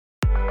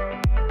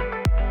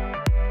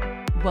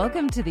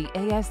Welcome to the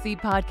ASC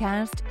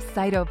podcast,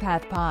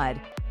 Cytopath Pod.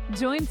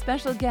 Join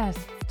special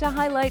guests to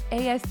highlight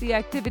ASC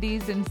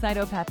activities in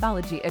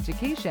cytopathology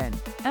education,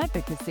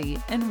 advocacy,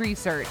 and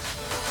research.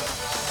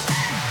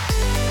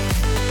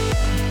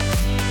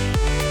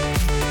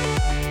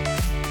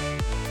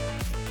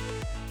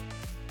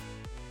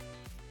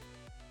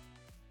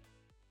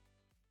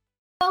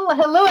 Well,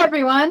 hello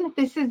everyone.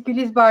 This is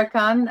Güliz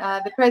Barkan,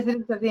 the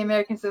president of the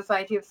American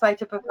Society of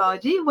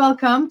Cytopathology.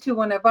 Welcome to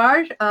one of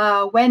our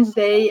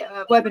Wednesday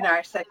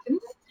webinar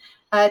sessions.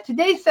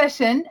 Today's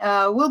session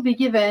will be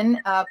given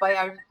by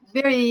our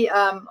very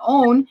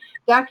own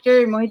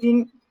Dr.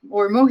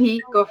 Mohi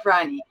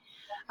Ghofrani.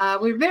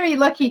 We're very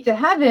lucky to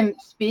have him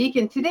speak,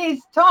 and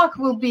today's talk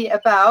will be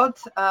about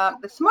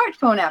the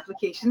smartphone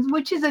applications,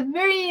 which is a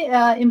very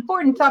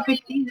important topic.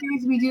 These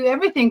days we do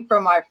everything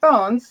from our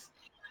phones.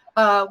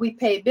 We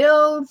pay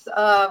bills,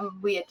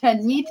 we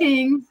attend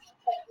meetings,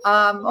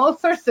 all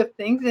sorts of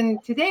things.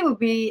 And today will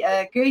be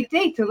a great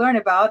day to learn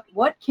about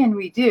what can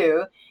we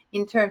do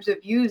in terms of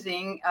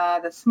using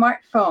the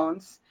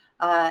smartphones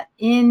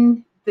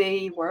in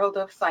the world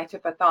of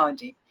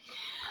cytopathology.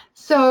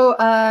 So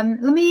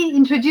let me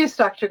introduce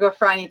Dr.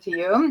 Ghofrani to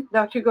you.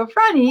 Dr.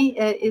 Ghofrani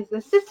is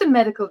Assistant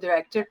Medical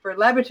Director for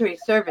Laboratory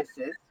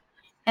Services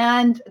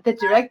and the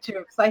Director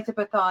of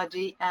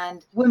Cytopathology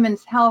and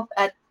Women's Health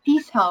at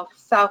Peace Health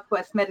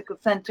Southwest Medical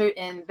Center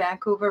in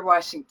Vancouver,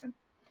 Washington.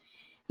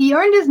 He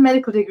earned his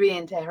medical degree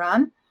in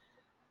Tehran,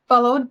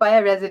 followed by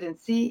a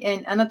residency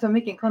in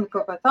anatomic and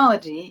clinical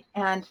pathology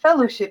and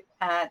fellowship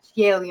at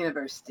Yale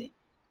University.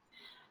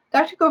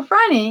 Dr.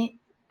 Ghofrani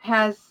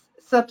has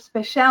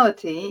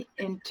subspecialty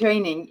in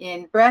training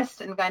in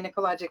breast and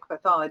gynecologic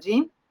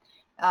pathology,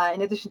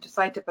 in addition to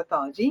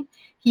cytopathology.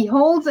 He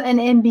holds an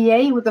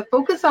MBA with a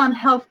focus on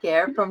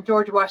healthcare from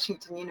George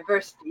Washington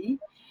University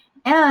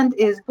and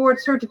is board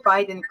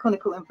certified in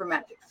clinical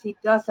informatics. He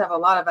does have a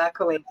lot of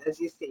accolades, as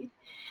you see.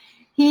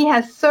 He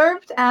has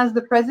served as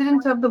the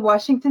president of the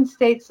Washington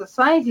State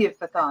Society of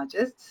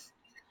Pathologists,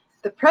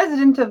 the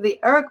president of the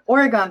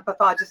Oregon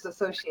Pathologists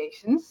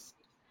Associations,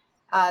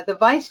 the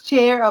vice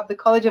chair of the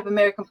College of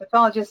American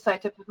Pathologists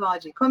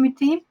Cytopathology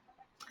Committee,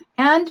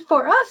 and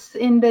for us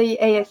in the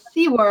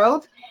ASC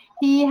world,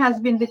 he has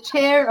been the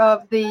chair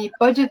of the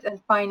Budget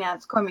and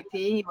Finance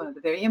Committee, one of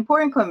the very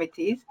important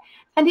committees,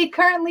 and he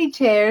currently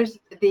chairs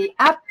the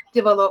App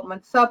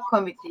Development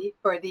Subcommittee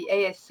for the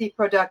ASC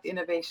Product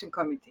Innovation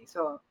Committee,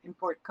 so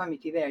important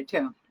committee there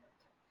too.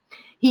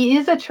 He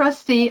is a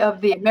trustee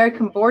of the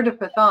American Board of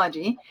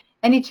Pathology,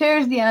 and he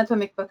chairs the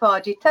Anatomic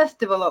Pathology Test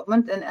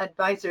Development and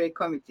Advisory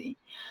Committee.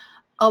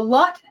 A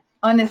lot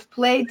on his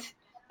plate,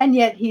 and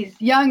yet he's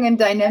young and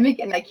dynamic,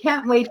 and I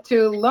can't wait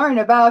to learn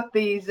about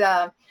these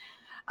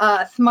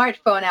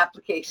smartphone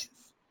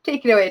applications.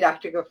 Take it away,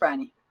 Dr.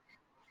 Ghofrani.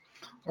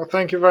 Well,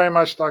 thank you very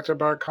much, Dr.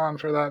 Barkan,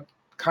 for that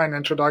kind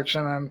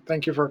introduction, and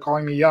thank you for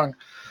calling me young.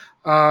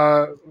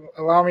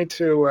 Allow me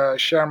to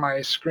share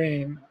my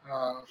screen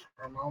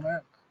for a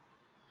moment.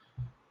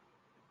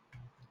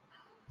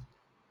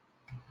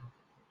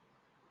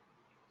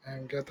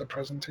 And get the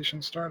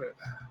presentation started.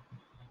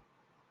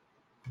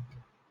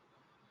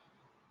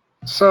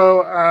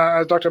 So,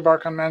 as Dr.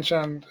 Barkan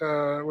mentioned,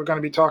 we're going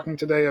to be talking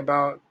today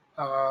about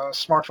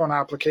smartphone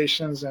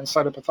applications in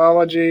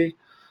cytopathology.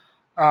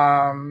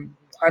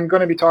 I'm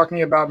going to be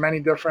talking about many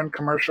different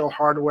commercial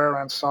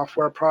hardware and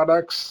software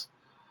products,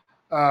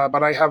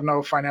 but I have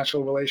no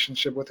financial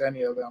relationship with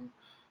any of them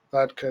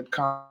that could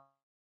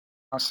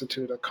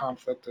constitute a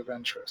conflict of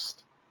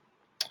interest.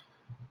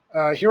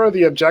 Here are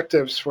the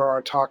objectives for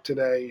our talk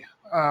today.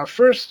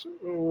 First,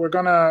 we're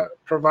going to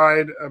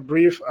provide a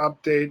brief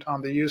update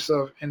on the use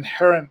of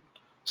inherent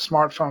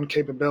smartphone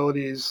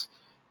capabilities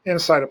in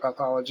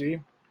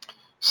cytopathology.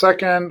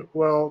 Second,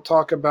 we'll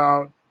talk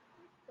about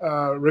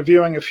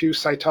reviewing a few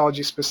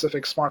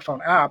cytology-specific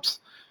smartphone apps,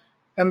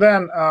 and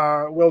then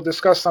we'll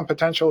discuss some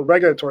potential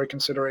regulatory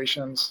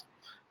considerations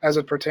as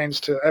it pertains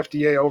to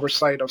FDA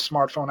oversight of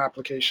smartphone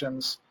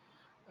applications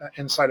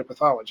in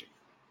cytopathology.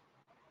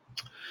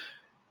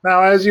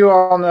 Now, as you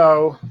all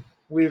know,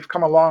 we've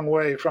come a long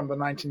way from the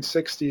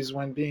 1960s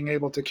when being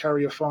able to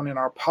carry a phone in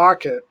our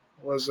pocket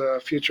was a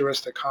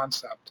futuristic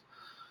concept.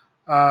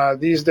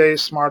 These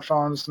days,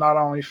 smartphones not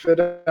only fit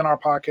in our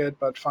pocket,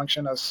 but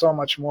function as so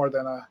much more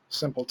than a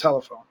simple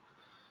telephone.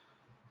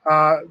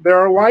 There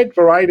are a wide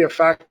variety of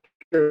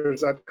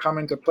factors that come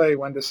into play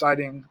when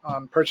deciding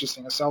on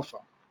purchasing a cell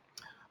phone.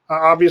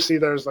 Obviously,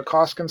 there's the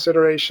cost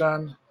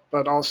consideration,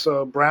 but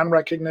also brand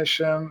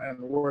recognition and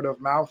word of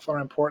mouth are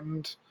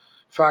important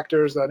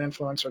factors that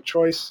influence our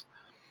choice.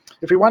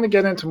 If we want to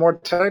get into more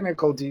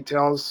technical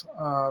details,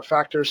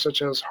 factors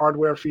such as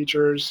hardware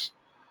features,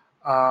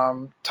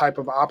 type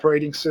of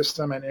operating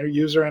system and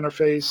user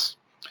interface,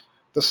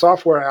 the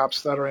software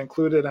apps that are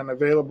included and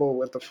available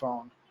with the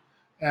phone,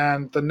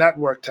 and the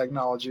network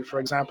technology.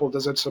 For example,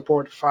 does it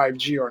support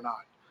 5G or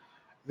not?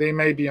 They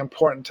may be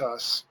important to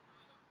us.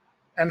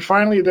 And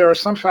finally, there are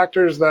some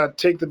factors that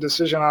take the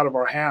decision out of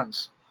our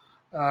hands.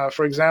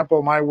 For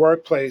example, my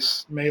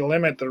workplace may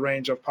limit the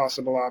range of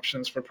possible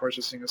options for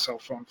purchasing a cell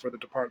phone for the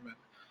department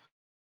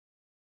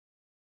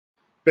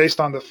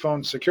based on the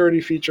phone security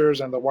features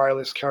and the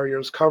wireless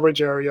carrier's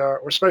coverage area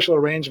or special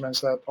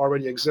arrangements that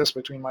already exist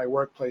between my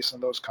workplace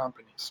and those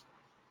companies.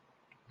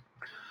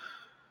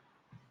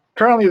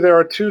 Currently, there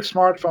are two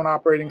smartphone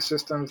operating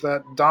systems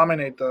that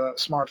dominate the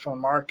smartphone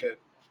market.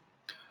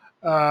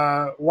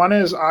 One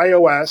is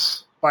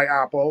iOS by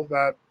Apple,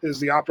 that is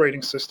the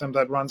operating system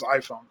that runs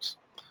iPhones.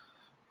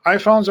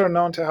 iPhones are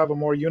known to have a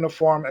more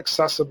uniform,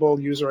 accessible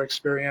user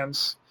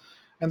experience,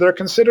 and they're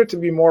considered to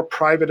be more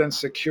private and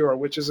secure,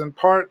 which is in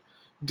part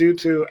due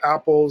to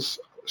Apple's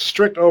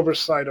strict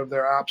oversight of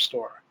their App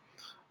Store.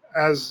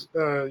 As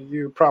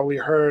you probably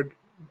heard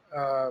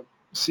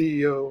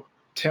CEO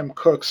Tim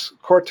Cook's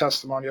court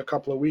testimony a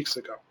couple of weeks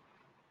ago.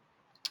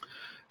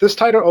 This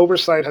tighter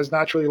oversight has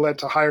naturally led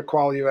to higher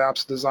quality of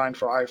apps designed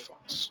for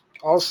iPhones.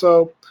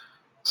 Also,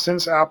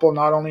 since Apple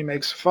not only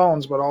makes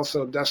phones, but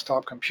also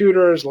desktop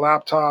computers,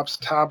 laptops,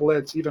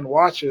 tablets, even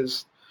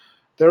watches,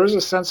 there is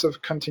a sense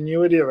of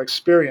continuity of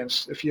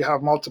experience if you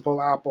have multiple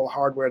Apple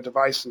hardware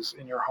devices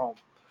in your home.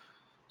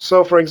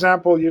 So, for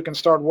example, you can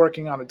start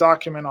working on a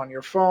document on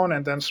your phone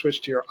and then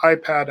switch to your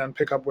iPad and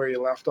pick up where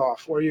you left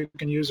off. Or you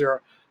can use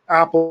your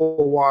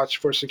Apple Watch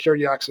for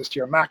security access to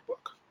your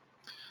MacBook.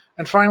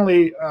 And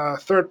finally,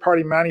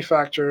 third-party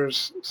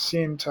manufacturers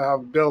seem to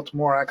have built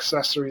more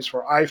accessories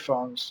for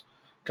iPhones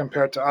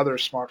compared to other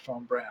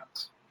smartphone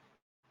brands.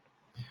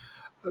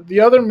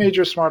 The other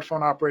major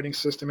smartphone operating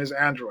system is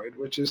Android,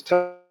 which is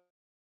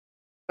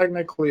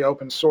technically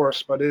open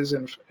source, but is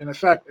in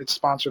effect, it's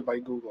sponsored by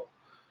Google.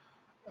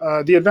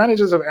 The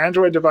advantages of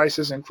Android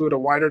devices include a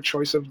wider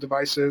choice of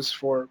devices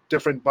for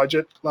different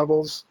budget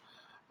levels.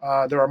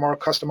 There are more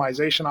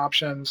customization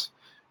options,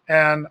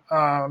 and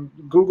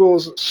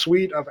Google's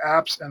suite of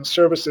apps and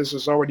services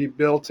is already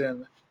built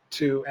in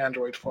to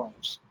Android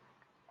phones.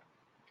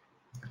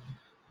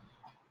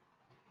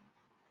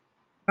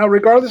 Now,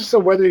 regardless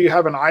of whether you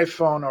have an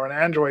iPhone or an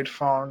Android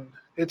phone,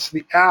 it's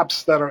the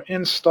apps that are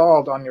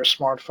installed on your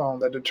smartphone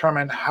that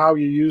determine how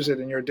you use it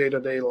in your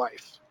day-to-day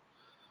life.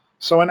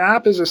 So an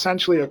app is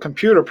essentially a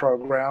computer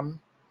program,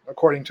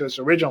 according to its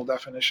original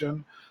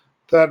definition,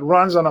 that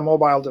runs on a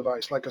mobile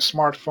device like a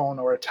smartphone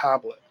or a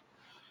tablet.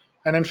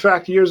 And in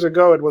fact, years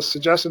ago, it was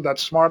suggested that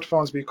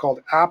smartphones be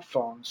called app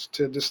phones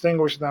to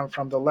distinguish them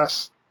from the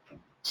less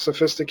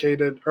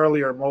sophisticated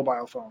earlier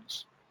mobile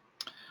phones.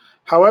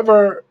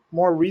 However,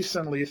 more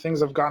recently,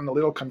 things have gotten a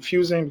little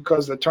confusing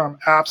because the term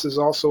apps is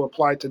also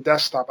applied to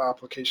desktop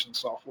application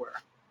software.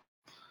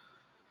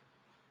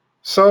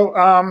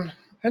 So,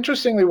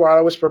 interestingly, while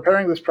I was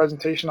preparing this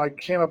presentation, I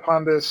came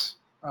upon this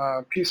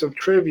piece of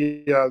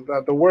trivia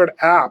that the word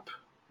app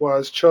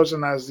was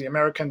chosen as the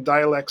American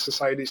Dialect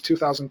Society's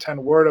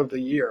 2010 Word of the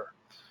Year.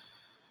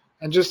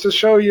 And just to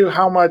show you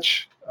how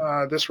much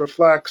this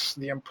reflects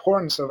the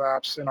importance of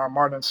apps in our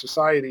modern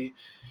society,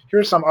 here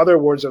are some other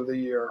words of the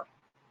year.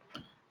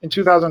 In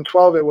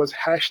 2012, it was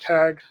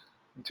hashtag.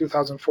 In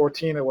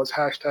 2014, it was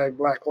hashtag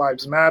Black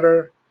Lives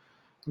Matter.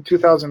 In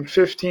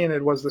 2015,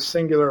 it was the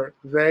singular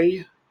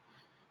they.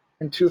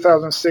 In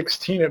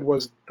 2016, it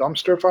was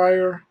dumpster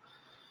fire.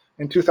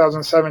 In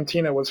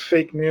 2017, it was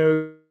fake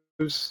news.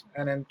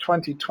 And in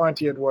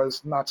 2020, it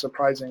was, not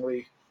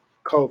surprisingly,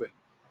 COVID.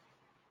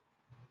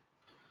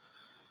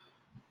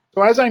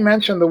 So as I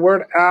mentioned, the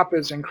word app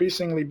is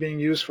increasingly being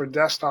used for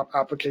desktop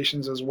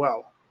applications as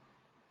well.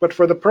 But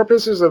for the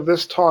purposes of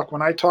this talk,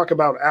 when I talk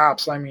about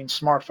apps, I mean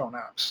smartphone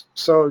apps.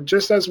 So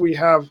just as we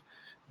have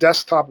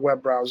desktop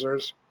web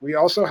browsers, we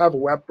also have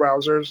web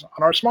browsers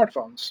on our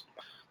smartphones.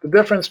 The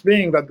difference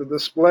being that the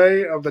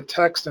display of the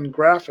text and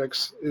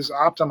graphics is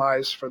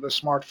optimized for the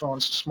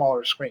smartphone's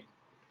smaller screen.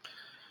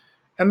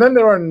 And then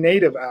there are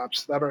native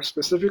apps that are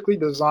specifically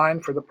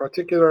designed for the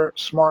particular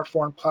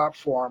smartphone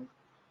platform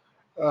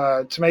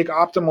to make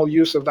optimal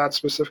use of that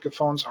specific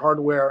phone's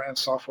hardware and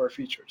software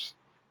features.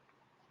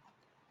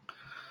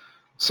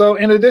 So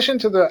in addition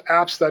to the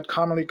apps that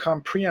commonly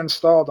come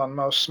pre-installed on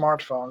most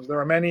smartphones,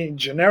 there are many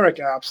generic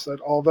apps that,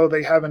 although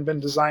they haven't been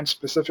designed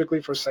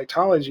specifically for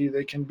cytology,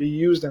 they can be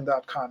used in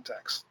that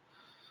context.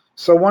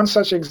 So one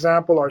such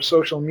example are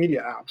social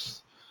media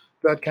apps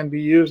that can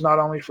be used not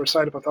only for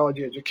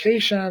cytopathology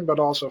education, but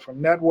also for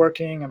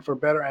networking and for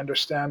better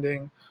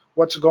understanding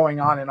what's going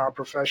on in our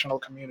professional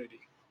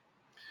community.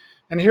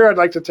 And here I'd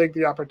like to take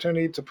the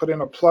opportunity to put in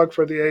a plug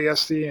for the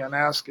ASC and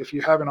ask, if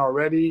you haven't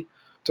already,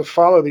 to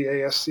follow the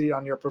ASC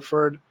on your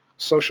preferred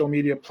social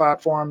media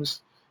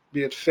platforms,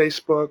 be it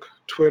Facebook,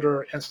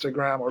 Twitter,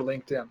 Instagram, or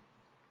LinkedIn.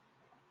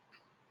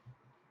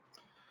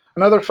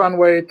 Another fun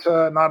way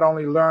to not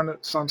only learn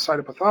some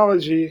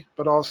cytopathology,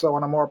 but also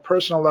on a more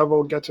personal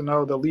level, get to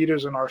know the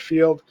leaders in our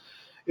field,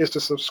 is to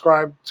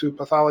subscribe to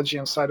Pathology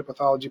and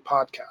Cytopathology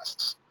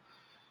podcasts.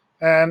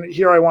 And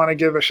here I want to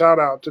give a shout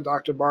out to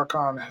Dr.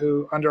 Barkan,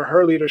 who under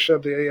her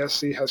leadership, the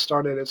ASC has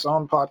started its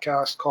own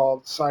podcast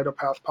called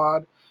Cytopath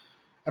Pod.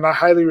 And I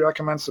highly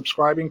recommend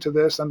subscribing to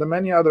this and the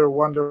many other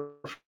wonderful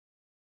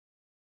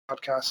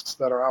podcasts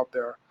that are out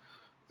there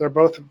They're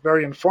both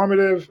very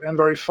informative and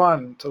very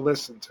fun to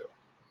listen to.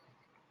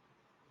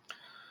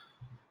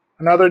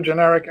 Another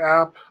generic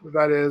app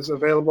that is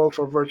available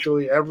for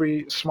virtually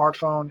every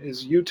smartphone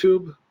is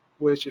YouTube,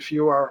 which if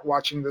you are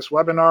watching this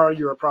webinar,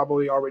 you are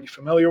probably already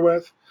familiar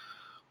with.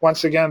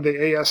 Once again, the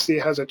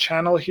ASC has a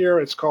channel here.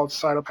 It's called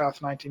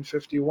Cytopath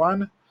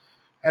 1951,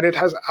 and it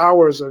has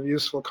hours of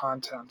useful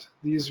content.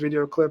 These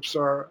video clips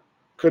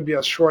could be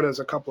as short as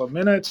a couple of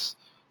minutes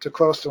to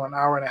close to an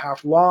hour and a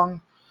half long,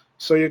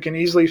 so you can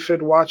easily fit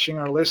watching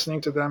or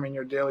listening to them in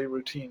your daily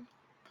routine.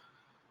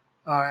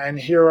 And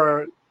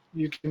here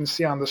you can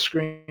see on the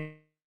screen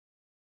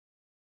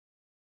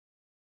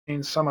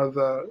some of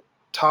the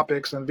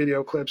topics and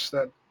video clips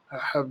that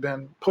have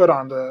been put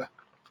on the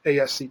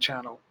ASC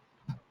channel.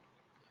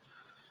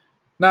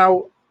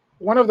 Now,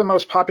 one of the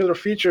most popular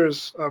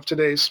features of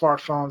today's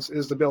smartphones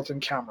is the built-in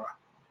camera.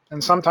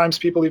 And sometimes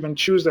people even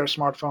choose their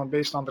smartphone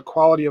based on the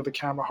quality of the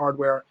camera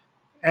hardware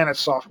and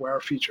its software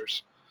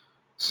features.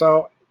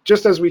 So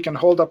just as we can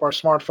hold up our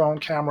smartphone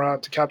camera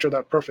to capture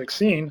that perfect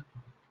scene,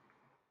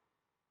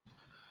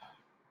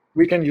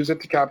 we can use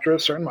it to capture a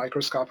certain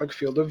microscopic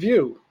field of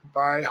view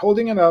by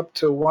holding it up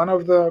to one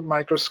of the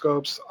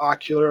microscope's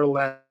ocular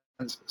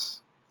lenses.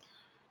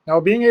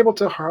 Now, being able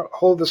to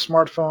hold the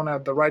smartphone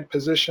at the right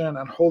position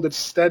and hold it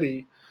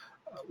steady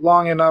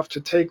long enough to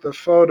take the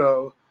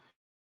photo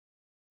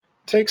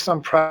takes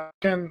some practice.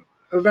 You can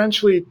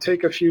eventually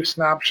take a few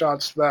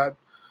snapshots that,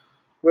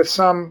 with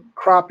some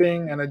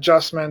cropping and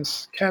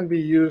adjustments, can be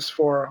used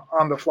for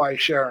on-the-fly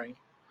sharing.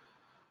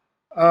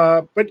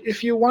 But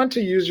if you want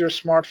to use your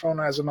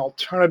smartphone as an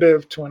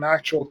alternative to an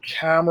actual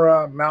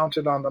camera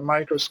mounted on the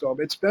microscope,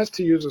 it's best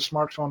to use a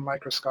smartphone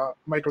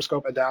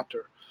microscope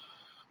adapter,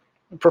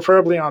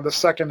 preferably on the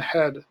second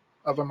head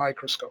of a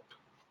microscope.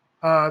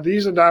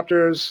 These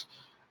adapters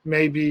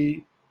may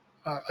be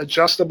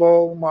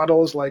adjustable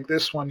models like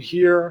this one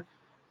here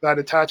that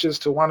attaches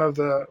to one of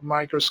the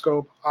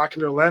microscope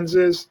ocular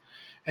lenses,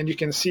 and you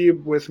can see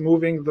with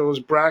moving those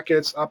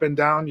brackets up and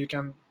down, you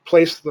can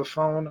place the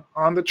phone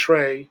on the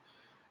tray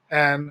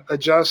and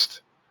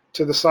adjust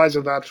to the size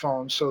of that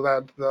phone so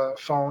that the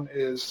phone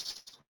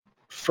is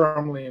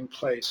firmly in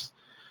place.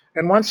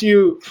 And once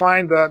you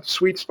find that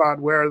sweet spot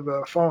where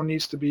the phone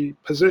needs to be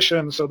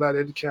positioned so that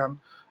it can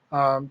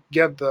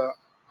get the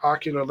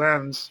ocular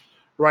lens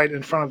right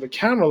in front of the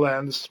camera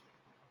lens,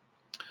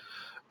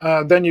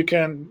 then you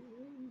can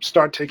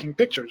start taking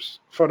pictures,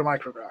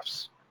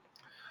 photomicrographs.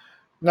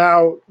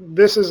 Now,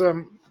 this is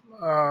a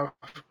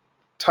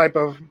type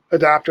of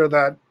adapter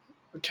that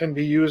can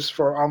be used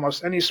for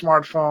almost any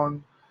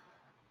smartphone.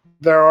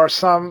 There are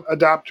some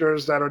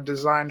adapters that are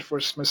designed for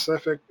a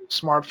specific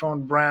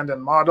smartphone brand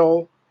and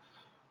model,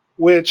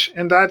 which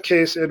in that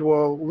case, it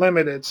will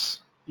limit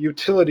its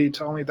utility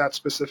to only that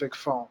specific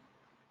phone.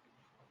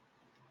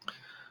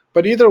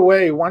 But either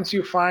way, once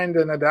you find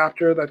an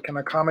adapter that can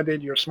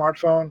accommodate your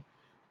smartphone,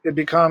 it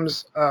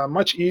becomes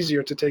much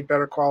easier to take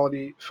better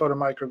quality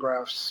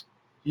photomicrographs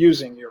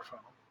using your phone.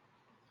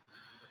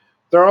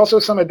 There are also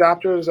some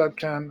adapters that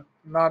can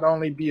not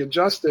only be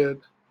adjusted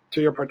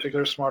to your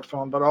particular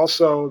smartphone, but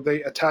also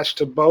they attach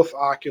to both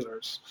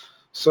oculars.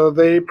 So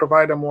they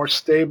provide a more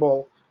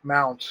stable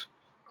mount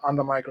on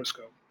the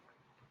microscope.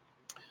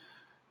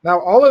 Now,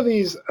 all of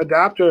these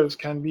adapters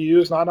can be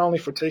used not only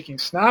for taking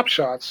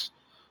snapshots,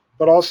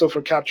 but also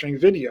for capturing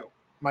video,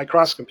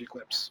 microscopy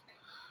clips,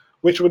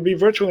 which would be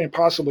virtually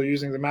impossible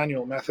using the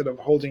manual method of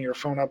holding your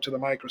phone up to the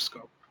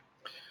microscope.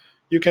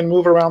 You can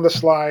move around the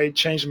slide,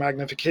 change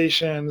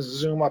magnifications,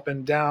 zoom up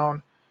and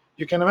down.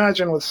 You can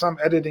imagine with some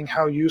editing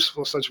how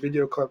useful such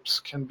video clips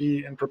can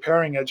be in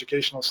preparing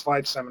educational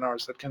slide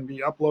seminars that can be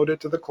uploaded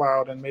to the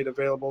cloud and made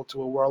available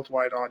to a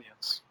worldwide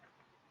audience.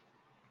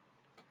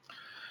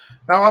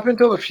 Now, up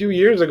until a few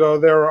years ago,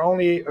 there were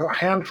only a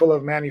handful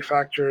of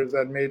manufacturers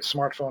that made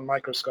smartphone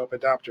microscope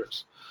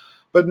adapters.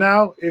 But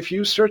now, if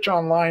you search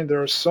online,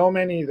 there are so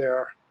many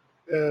there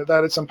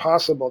that it's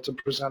impossible to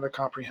present a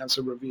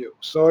comprehensive review.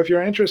 So if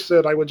you're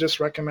interested, I would just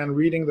recommend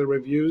reading the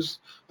reviews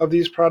of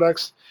these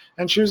products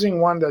and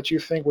choosing one that you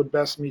think would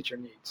best meet your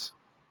needs.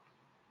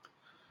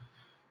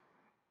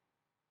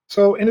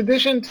 So in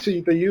addition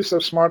to the use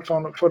of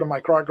smartphone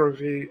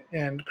photomicrography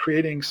in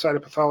creating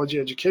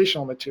cytopathology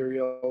educational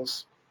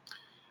materials,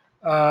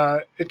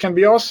 it can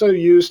be also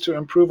used to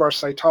improve our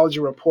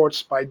cytology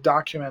reports by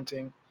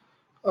documenting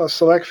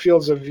select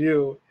fields of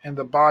view in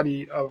the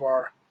body of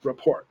our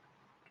report.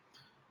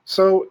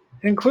 So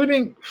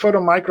including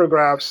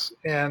photomicrographs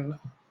in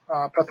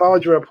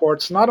pathology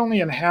reports not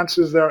only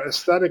enhances their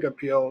aesthetic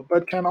appeal,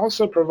 but can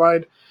also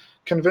provide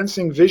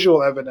convincing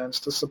visual evidence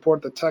to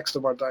support the text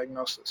of our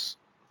diagnosis.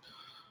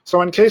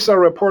 So in case our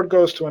report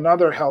goes to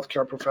another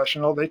healthcare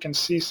professional, they can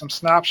see some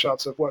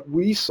snapshots of what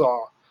we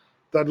saw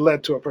that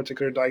led to a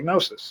particular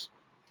diagnosis.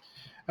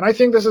 And I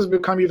think this has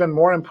become even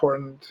more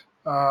important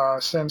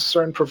since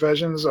certain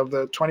provisions of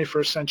the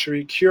 21st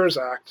Century Cures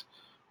Act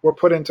were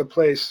put into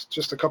place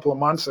just a couple of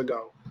months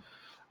ago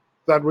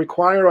that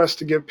require us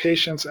to give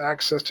patients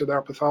access to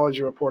their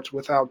pathology reports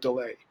without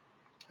delay.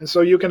 And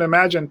so you can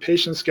imagine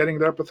patients getting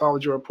their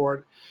pathology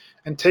report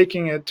and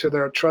taking it to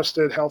their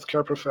trusted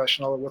healthcare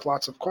professional with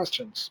lots of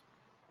questions.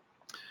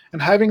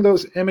 And having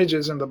those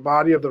images in the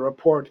body of the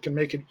report can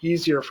make it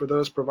easier for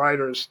those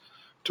providers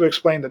to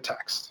explain the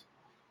text.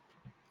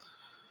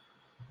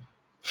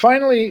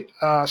 Finally,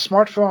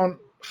 smartphone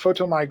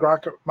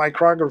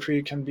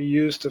photomicrography can be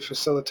used to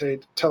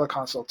facilitate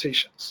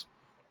teleconsultations.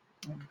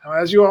 Now,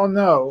 as you all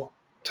know,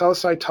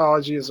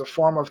 telecytology is a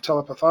form of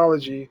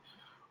telepathology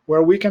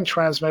where we can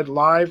transmit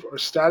live or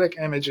static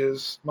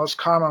images, most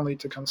commonly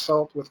to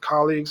consult with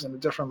colleagues in a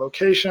different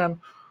location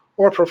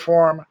or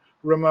perform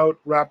remote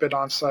rapid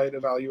on-site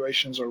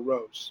evaluations or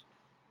ROEs.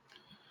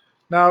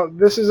 Now,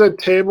 this is a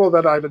table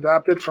that I've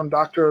adapted from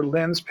Dr.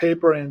 Lin's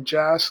paper in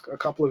JASC a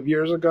couple of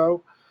years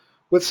ago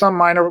with some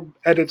minor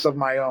edits of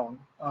my own.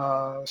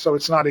 So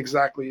it's not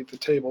exactly the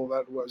table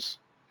that was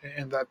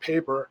in that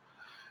paper.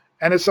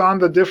 And it's on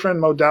the different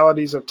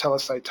modalities of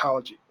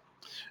telecytology.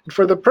 And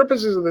for the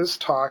purposes of this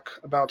talk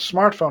about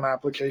smartphone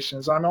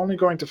applications, I'm only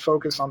going to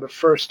focus on the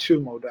first two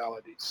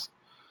modalities.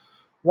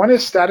 One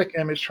is static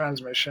image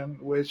transmission,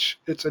 which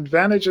its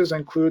advantages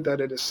include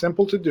that it is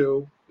simple to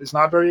do, is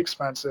not very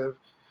expensive,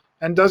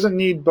 and doesn't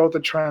need both the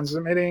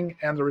transmitting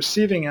and the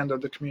receiving end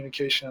of the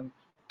communication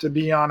to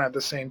be on at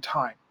the same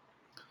time.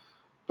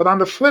 But on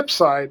the flip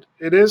side,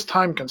 it is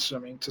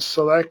time-consuming to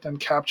select and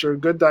capture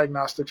good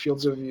diagnostic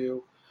fields of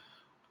view.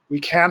 We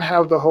can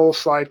have the whole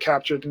slide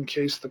captured in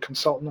case the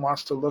consultant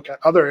wants to look at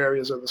other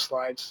areas of the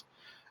slides.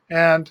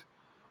 And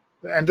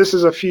this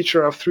is a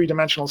feature of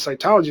three-dimensional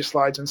cytology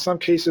slides. In some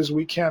cases,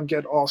 we can't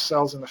get all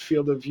cells in the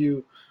field of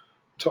view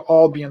to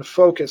all be in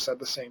focus at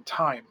the same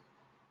time.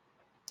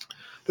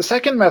 The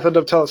second method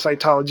of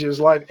telecytology is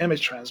live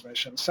image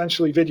transmission,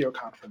 essentially video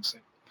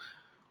conferencing,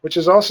 which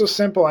is also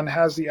simple and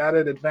has the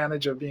added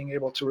advantage of being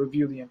able to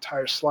review the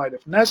entire slide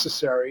if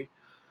necessary.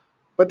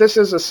 But this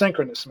is a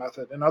synchronous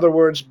method. In other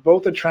words,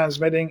 both the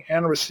transmitting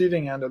and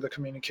receiving end of the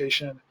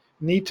communication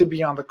need to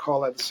be on the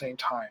call at the same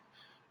time,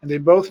 and they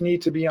both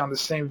need to be on the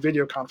same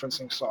video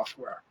conferencing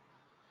software.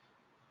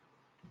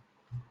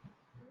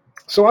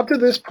 So up to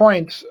this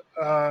point,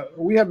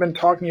 we have been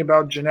talking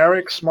about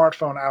generic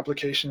smartphone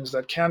applications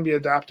that can be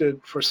adapted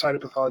for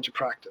cytopathology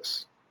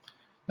practice.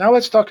 Now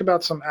let's talk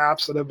about some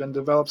apps that have been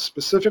developed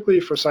specifically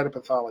for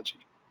cytopathology.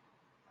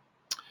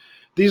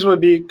 These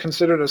would be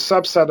considered a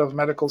subset of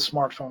medical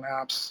smartphone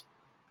apps,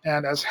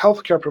 and as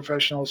healthcare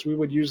professionals, we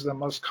would use them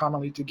most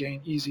commonly to gain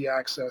easy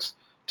access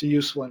to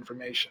useful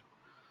information.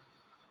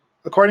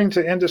 According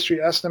to industry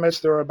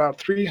estimates, there are about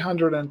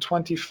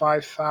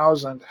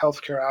 325,000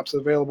 healthcare apps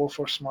available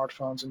for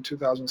smartphones in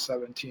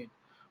 2017,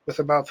 with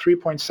about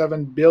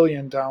 3.7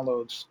 billion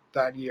downloads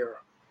that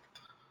year.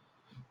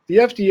 The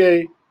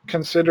FDA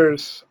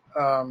considers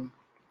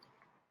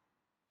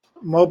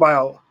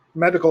mobile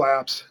medical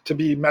apps to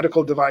be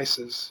medical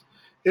devices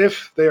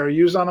if they are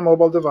used on a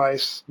mobile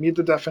device, meet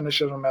the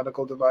definition of a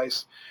medical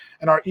device,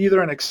 and are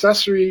either an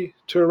accessory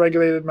to a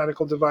regulated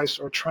medical device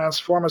or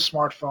transform a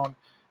smartphone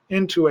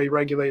into a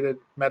regulated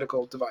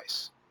medical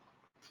device.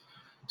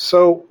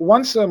 So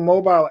once a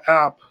mobile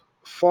app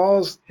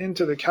falls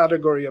into the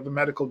category of a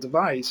medical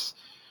device,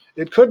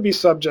 it could be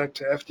subject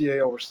to FDA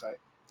oversight.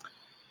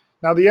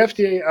 Now, the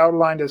FDA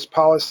outlined its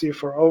policy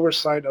for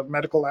oversight of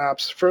medical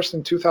apps first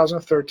in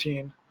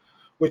 2013,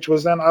 which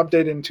was then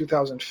updated in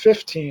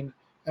 2015,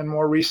 and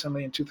more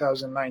recently in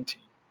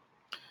 2019.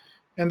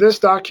 In this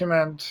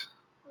document,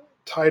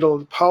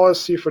 titled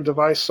Policy for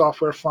Device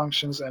Software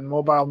Functions and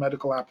Mobile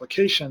Medical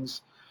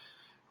Applications,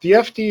 the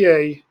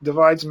FDA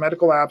divides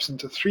medical apps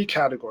into three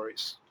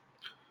categories: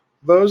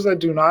 those that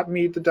do not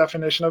meet the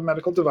definition of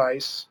medical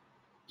device,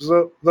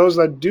 those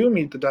that do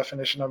meet the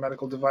definition of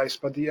medical device,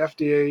 but the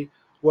FDA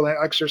will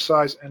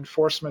exercise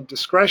enforcement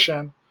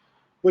discretion,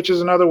 which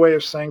is another way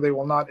of saying they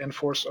will not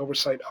enforce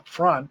oversight up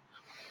front.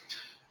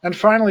 And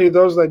finally,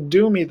 those that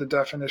do meet the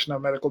definition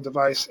of medical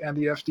device and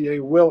the FDA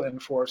will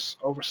enforce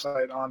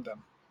oversight on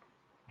them.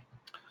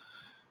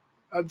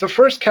 The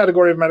first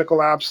category of medical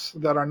apps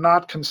that are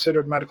not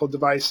considered medical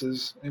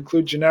devices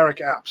include generic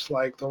apps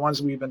like the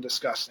ones we've been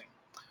discussing,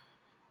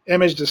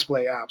 image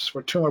display apps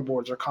for tumor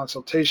boards or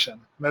consultation,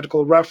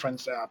 medical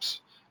reference apps,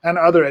 and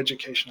other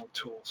educational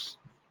tools.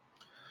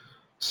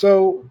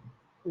 So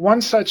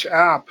one such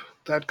app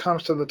that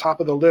comes to the top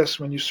of the list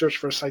when you search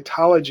for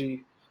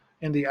cytology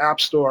in the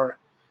App Store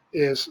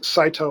is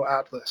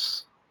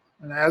CytoAtlas.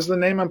 And as the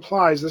name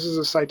implies, this is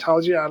a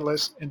cytology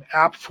atlas in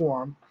app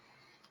form,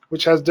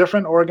 which has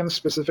different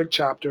organ-specific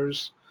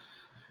chapters.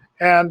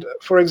 And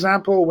for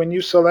example, when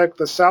you select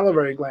the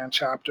salivary gland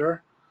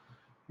chapter,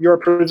 you're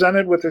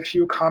presented with a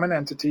few common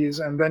entities,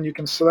 and then you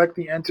can select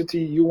the entity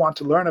you want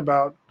to learn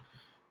about,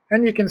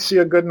 and you can see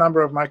a good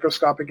number of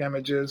microscopic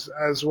images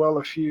as well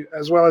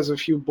as a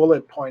few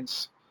bullet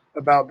points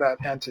about that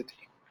entity.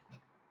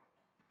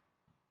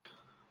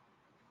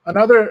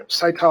 Another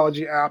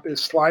cytology app is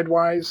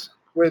SlideWise,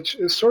 which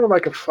is sort of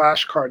like a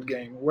flashcard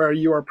game where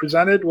you are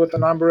presented with a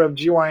number of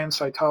GYN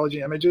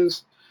cytology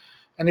images,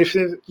 and if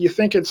you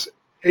think it's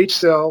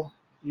HCIL,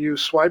 you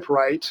swipe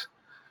right,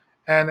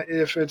 And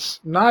if it's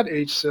not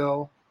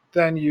HSIL,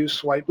 then you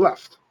swipe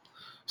left.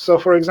 So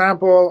for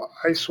example,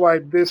 I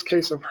swipe this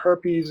case of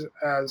herpes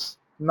as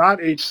not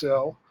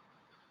HSIL,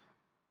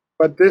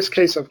 but this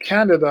case of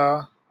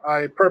Candida,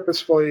 I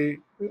purposefully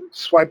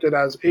swiped it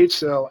as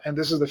HSIL, and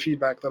this is the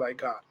feedback that I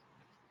got.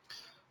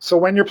 So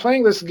when you're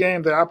playing this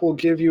game, the app will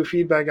give you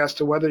feedback as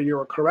to whether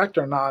you're correct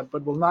or not,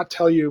 but will not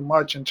tell you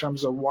much in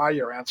terms of why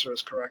your answer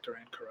is correct or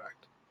incorrect.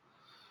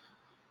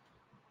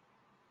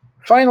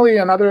 Finally,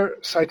 another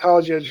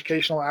cytology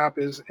educational app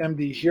is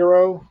MD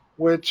Hero,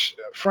 which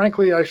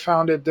frankly I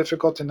found it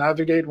difficult to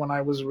navigate when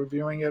I was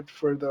reviewing it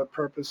for the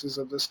purposes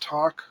of this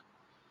talk.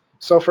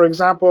 So for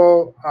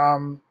example,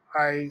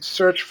 I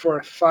searched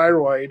for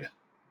thyroid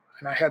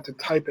and I had to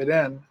type it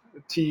in,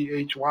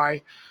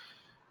 THY.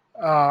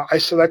 I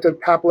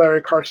selected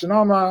papillary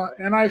carcinoma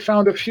and I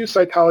found a few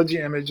cytology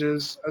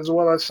images as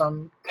well as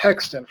some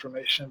text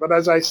information. But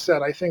as I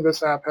said, I think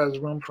this app has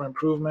room for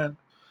improvement,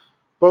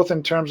 both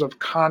in terms of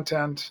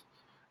content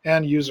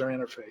and user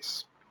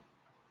interface.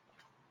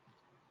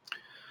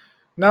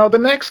 Now, the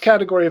next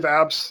category of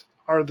apps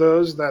are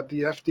those that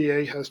the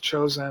FDA has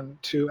chosen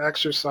to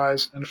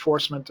exercise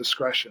enforcement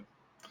discretion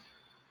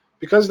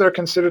because they're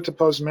considered to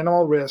pose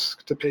minimal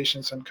risk to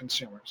patients and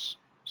consumers.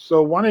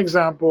 So one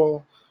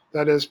example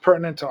that is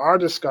pertinent to our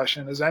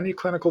discussion is any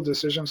clinical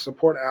decision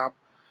support app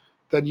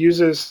that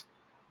uses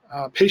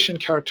patient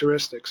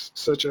characteristics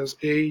such as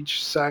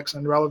age, sex,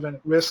 and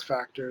relevant risk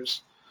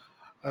factors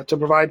to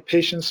provide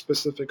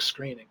patient-specific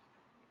screening,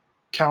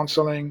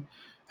 counseling,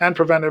 and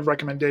preventive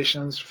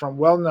recommendations from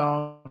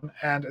well-known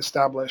and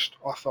established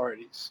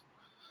authorities.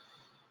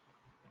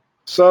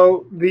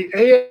 So the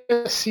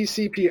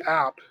ASCCP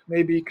app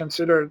may be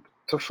considered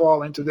to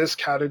fall into this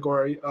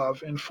category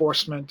of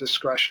enforcement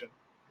discretion.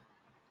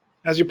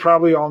 As you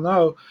probably all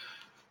know,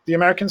 the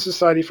American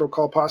Society for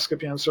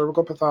Colposcopy and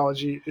Cervical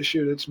Pathology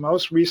issued its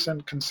most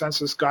recent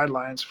consensus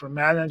guidelines for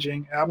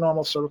managing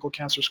abnormal cervical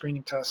cancer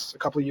screening tests a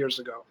couple of years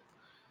ago.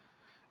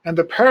 And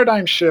the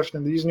paradigm shift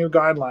in these new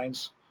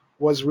guidelines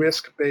was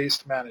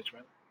risk-based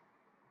management.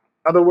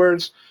 In other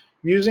words,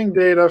 using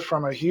data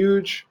from a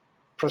huge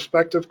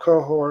prospective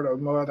cohort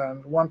of more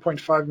than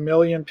 1.5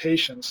 million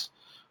patients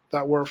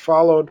that were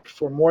followed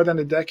for more than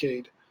a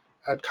decade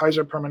at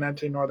Kaiser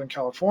Permanente, Northern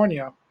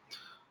California,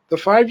 the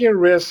 5-year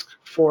risk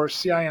for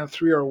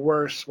CIN3 or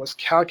worse was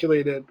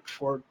calculated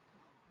for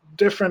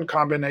different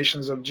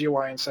combinations of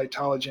GYN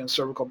cytology and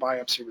cervical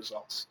biopsy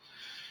results.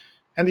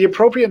 And the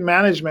appropriate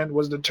management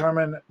was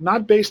determined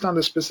not based on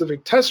the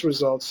specific test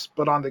results,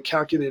 but on the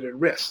calculated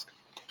risk.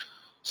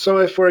 So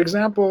if, for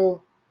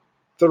example,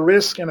 the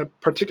risk in a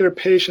particular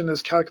patient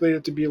is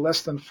calculated to be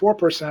less than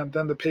 4%,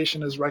 then the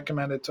patient is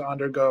recommended to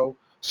undergo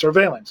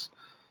surveillance.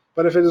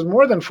 But if it is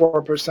more than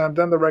 4%,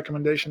 then the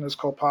recommendation is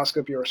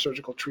colposcopy or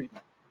surgical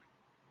treatment.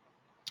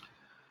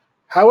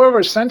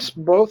 However, since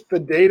both the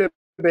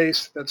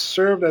database that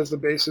served as the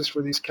basis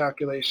for these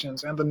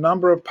calculations and the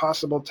number of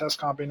possible test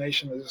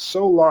combinations is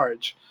so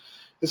large,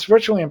 it's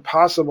virtually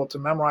impossible to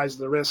memorize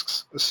the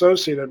risks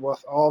associated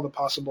with all the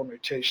possible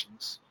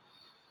mutations.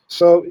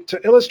 So to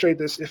illustrate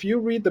this, if you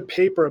read the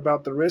paper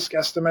about the risk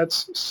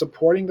estimates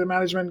supporting the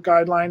management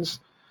guidelines,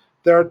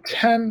 there are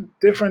 10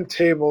 different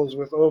tables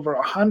with over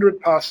 100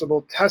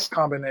 possible test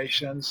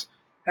combinations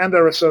and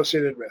their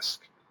associated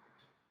risk.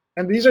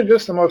 And these are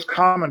just the most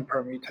common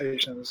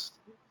permutations.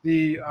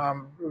 The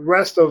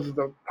rest of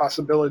the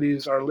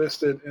possibilities are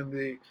listed in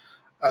the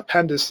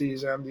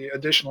appendices and the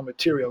additional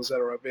materials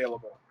that are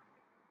available.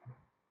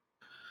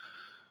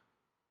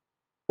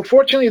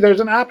 Fortunately, there's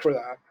an app for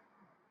that.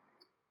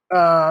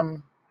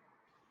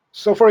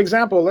 So for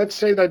example, let's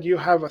say that you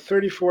have a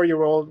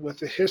 34-year-old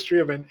with a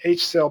history of an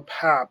HSIL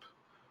PAP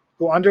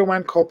who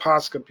underwent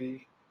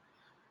colposcopy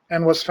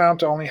and was found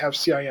to only have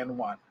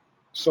CIN1.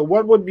 So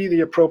what would be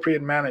the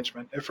appropriate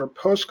management if her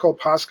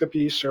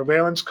post-colposcopy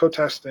surveillance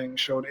co-testing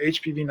showed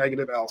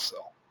HPV-negative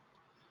LSIL?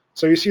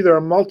 So you see there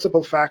are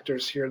multiple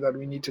factors here that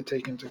we need to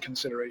take into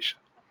consideration.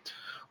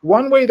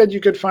 One way that you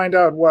could find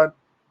out what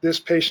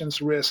this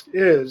patient's risk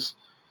is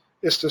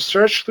to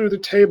search through the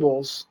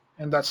tables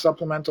in that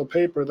supplemental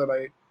paper that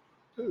I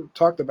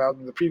talked about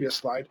in the previous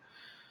slide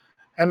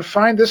and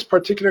find this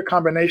particular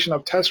combination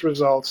of test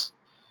results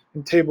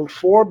in table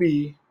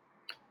 4B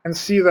and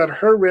see that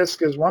her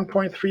risk is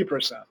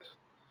 1.3%.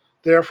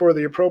 Therefore,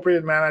 the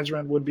appropriate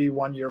management would be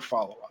 1-year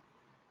follow-up.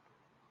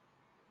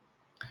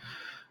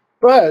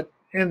 But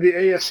in the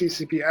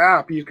ASCCP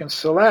app, you can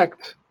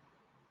select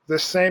the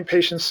same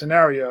patient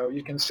scenario.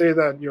 You can say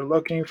that you're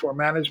looking for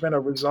management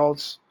of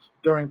results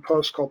during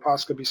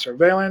post-colposcopy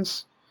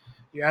surveillance.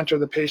 You enter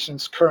the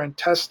patient's current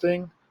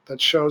testing that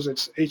shows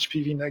it's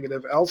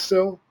HPV-negative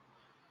LSIL.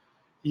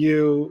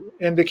 You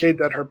indicate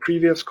that her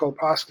previous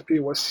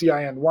colposcopy was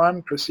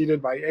CIN1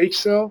 preceded by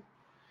HSIL.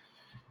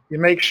 You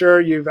make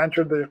sure you've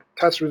entered the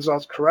test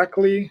results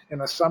correctly in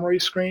a summary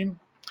screen.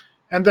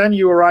 And then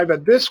you arrive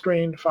at this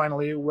screen,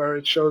 finally, where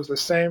it shows the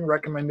same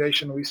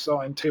recommendation we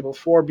saw in table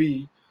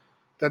 4B,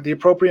 that the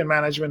appropriate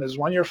management is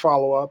 1-year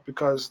follow-up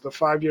because the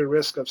 5-year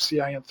risk of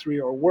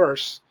CIN3 or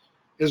worse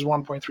is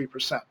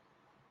 1.3%.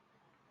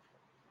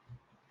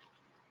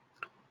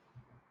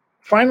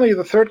 Finally,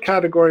 the third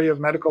category of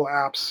medical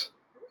apps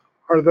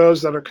are those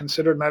that are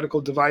considered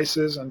medical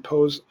devices and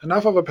pose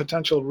enough of a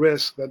potential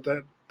risk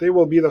that they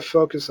will be the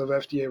focus of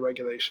FDA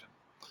regulation.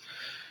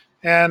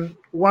 And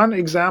one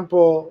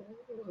example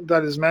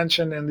that is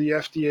mentioned in the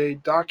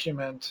FDA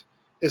document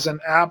is an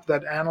app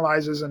that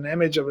analyzes an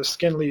image of a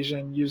skin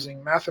lesion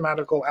using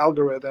mathematical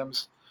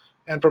algorithms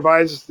and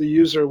provides the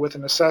user with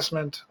an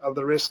assessment of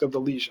the risk of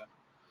the lesion.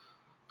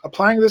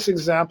 Applying this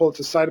example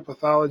to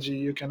cytopathology,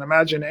 you can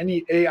imagine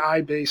any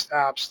AI-based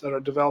apps that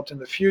are developed in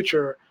the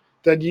future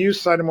that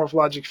use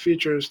cytomorphologic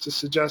features to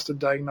suggest a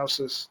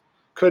diagnosis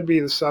could be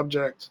the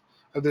subject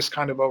of this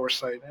kind of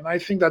oversight, and I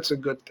think that's a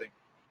good thing.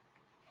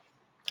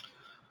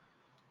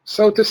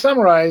 So to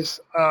summarize,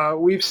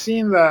 we've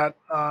seen that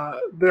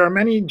there are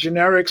many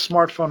generic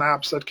smartphone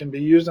apps that can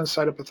be used in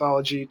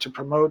cytopathology to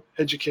promote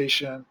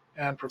education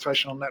and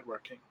professional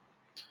networking.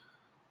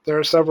 There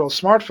are several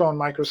smartphone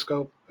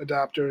microscope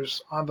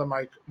adapters on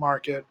the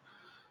market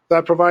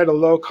that provide a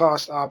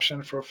low-cost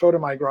option for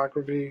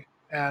photomicrography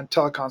and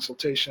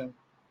teleconsultation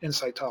in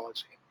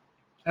cytology.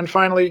 And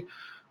finally,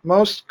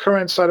 most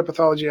current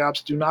cytopathology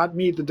apps do not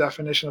meet the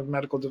definition of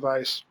medical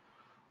device,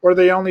 or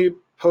they only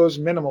pose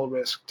minimal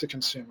risk to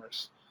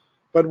consumers.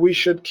 But we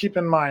should keep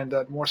in mind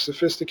that more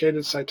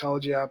sophisticated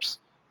cytology apps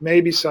may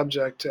be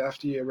subject to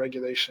FDA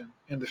regulation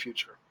in the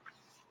future.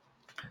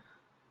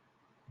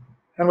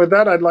 And with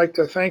that, I'd like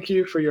to thank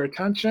you for your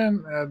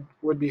attention and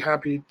would be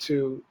happy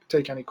to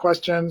take any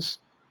questions,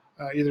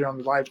 either on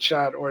the live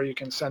chat or you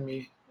can send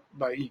me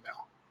by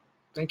email.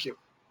 Thank you.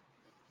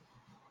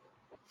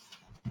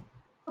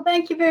 Well,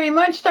 thank you very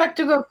much,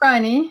 Dr.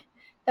 Ghofrani.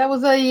 That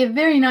was a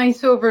very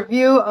nice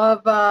overview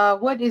of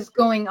what is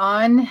going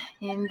on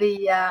in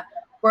the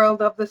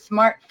world of the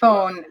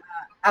smartphone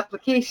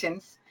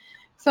applications.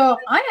 So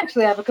I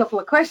actually have a couple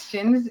of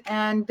questions,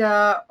 and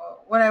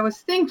what I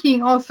was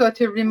thinking also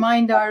to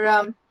remind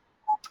our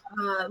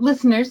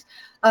listeners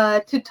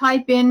to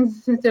type in,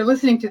 since they're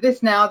listening to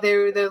this now,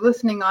 they're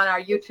listening on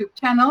our YouTube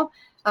channel.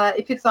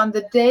 If it's on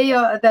the day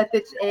that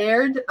it's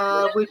aired,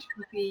 which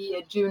would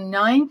be June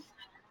 9th,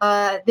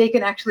 they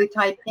can actually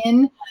type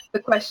in the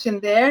question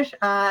there,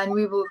 and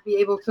we will be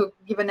able to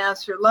give an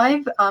answer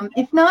live.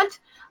 If not,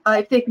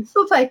 if they can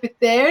still type it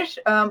there,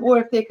 or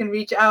if they can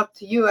reach out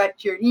to you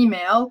at your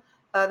email,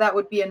 that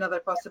would be another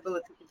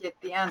possibility to get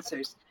the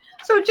answers.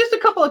 So just a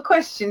couple of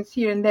questions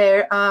here and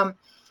there.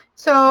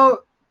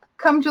 So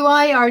come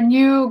July, our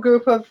new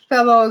group of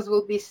fellows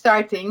will be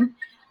starting.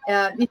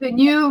 If a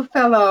new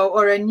fellow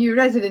or a new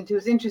resident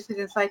who's interested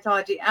in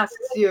cytology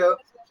asks you,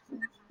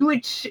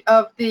 which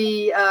of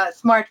the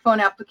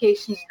smartphone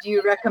applications do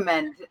you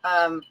recommend?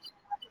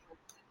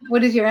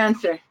 What is your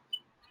answer?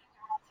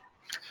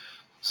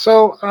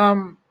 So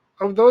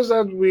of those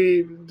that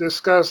we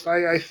discussed,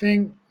 I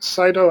think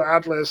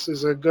CytoAtlas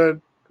is a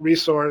good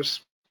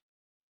resource.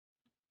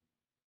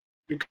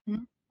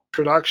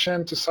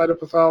 Introduction to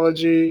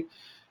cytopathology.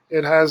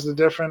 It has the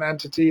different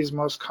entities,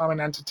 most common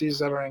entities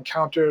that are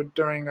encountered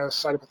during a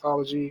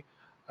cytopathology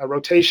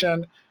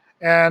rotation.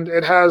 And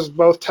it has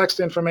both text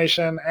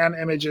information and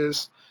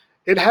images.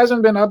 It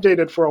hasn't been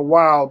updated for a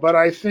while, but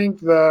I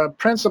think the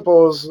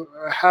principles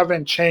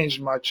haven't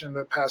changed much in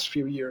the past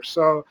few years.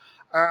 So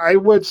I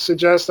would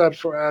suggest that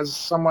as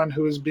someone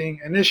who is being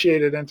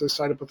initiated into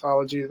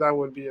cytopathology, that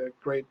would be a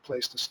great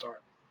place to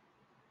start.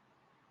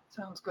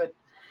 Sounds good.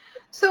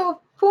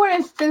 So, for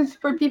instance,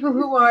 for people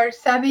who are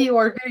savvy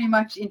or very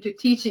much into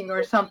teaching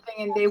or something,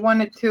 and they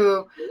wanted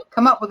to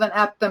come up with an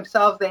app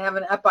themselves, they have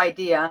an app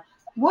idea.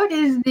 What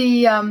is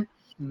the,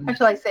 how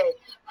shall I say,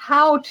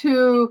 how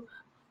to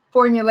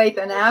formulate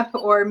an app,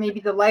 or maybe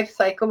the life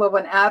cycle of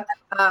an app?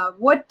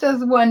 What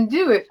does one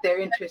do if they're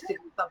interested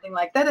in something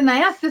like that? And I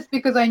ask this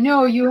because I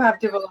know you have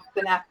developed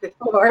an app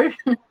before.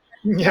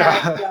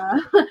 Yeah.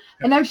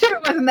 And I'm sure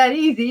it wasn't that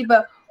easy,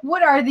 but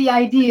what are the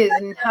ideas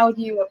and how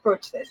do you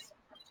approach this?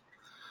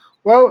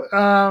 Well,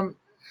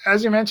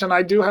 as you mentioned,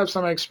 I do have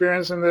some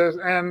experience in this,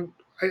 and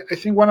I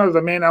think one of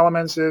the main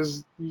elements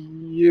is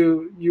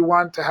you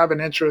want to have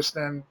an interest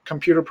in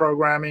computer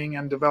programming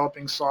and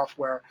developing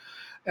software.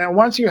 And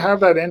once you have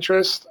that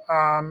interest,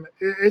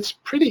 it's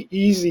pretty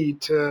easy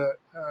to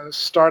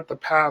start the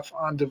path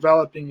on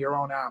developing your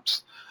own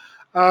apps.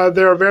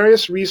 There are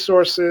various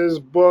resources,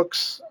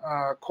 books,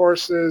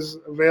 courses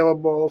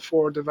available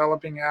for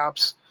developing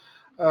apps,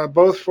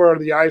 both for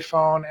the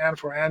iPhone and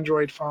for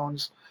Android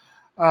phones.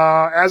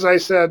 As I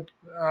said,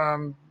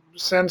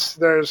 since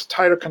there's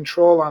tighter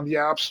control on the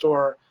App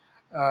Store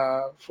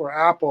for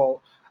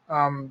Apple,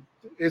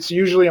 it's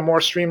usually a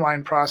more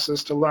streamlined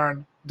process to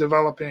learn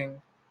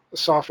developing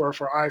software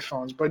for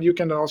iPhones, but you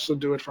can also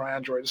do it for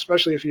Android,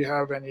 especially if you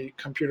have any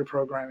computer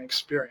programming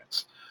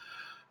experience.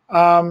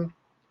 And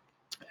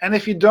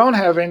if you don't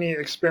have any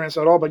experience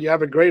at all, but you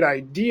have a great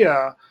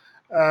idea,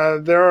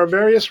 there are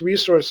various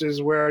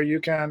resources where you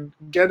can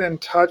get in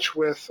touch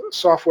with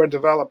software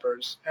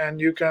developers, and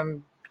you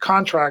can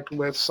contract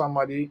with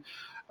somebody.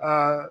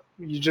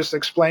 You just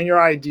explain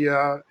your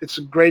idea. It's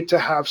great to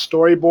have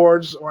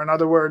storyboards, or in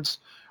other words,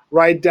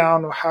 write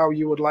down how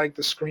you would like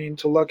the screen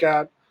to look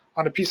at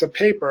on a piece of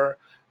paper,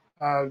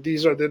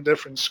 these are the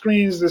different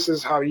screens. This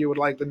is how you would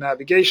like the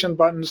navigation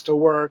buttons to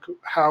work,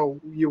 how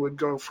you would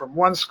go from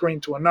one screen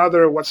to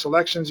another, what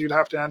selections you'd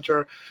have to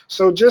enter.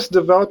 So just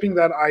developing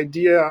that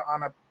idea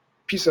on a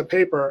piece of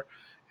paper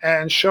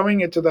and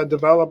showing it to the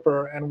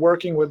developer and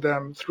working with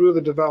them through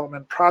the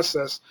development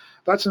process,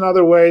 that's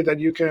another way that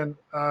you can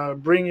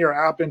bring your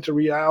app into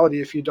reality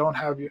if you don't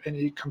have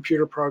any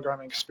computer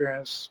programming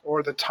experience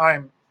or the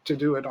time to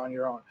do it on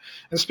your own.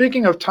 And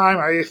speaking of time,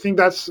 I think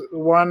that's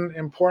one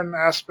important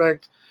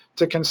aspect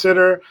to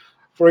consider.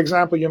 For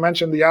example, you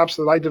mentioned the apps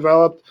that I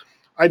developed.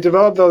 I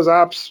developed those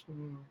apps,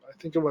 I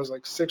think it was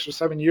like 6 or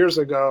 7 years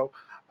ago,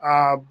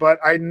 but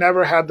I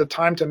never had the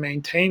time to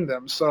maintain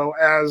them. So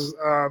as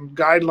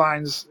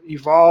guidelines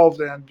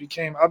evolved and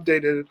became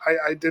updated,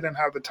 I didn't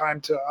have the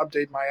time to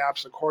update my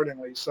apps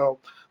accordingly. So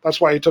that's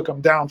why I took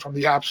them down from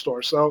the App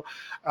Store. So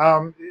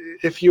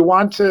if you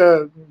want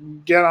to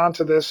get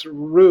onto this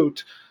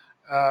route,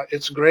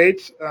 it's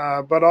great,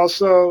 but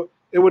also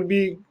it would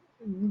be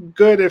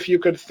good if you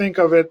could think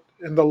of it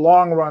in the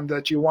long run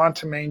that you want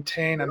to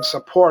maintain and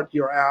support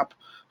your app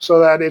so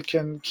that it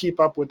can keep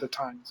up with the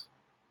times.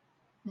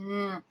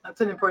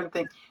 That's an important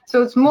thing.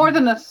 So it's more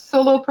than a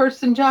solo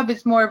person job,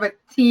 it's more of a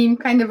team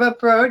kind of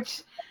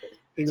approach.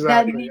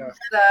 Exactly.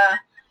 That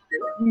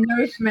needs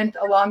nourishment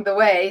along the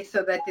way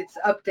so that it's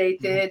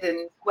updated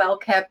and well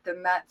kept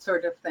and that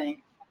sort of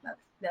thing.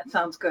 That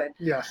sounds good.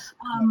 Yes.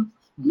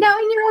 Now,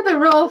 in your other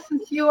role,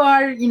 since you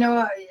are,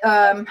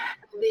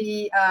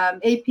 the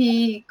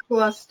AP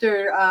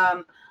cluster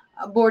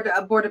board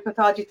of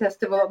pathology test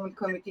development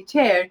committee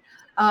chair,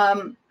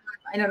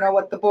 I don't know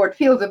what the board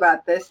feels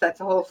about this.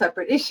 That's a whole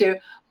separate issue.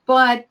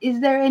 But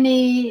are there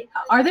any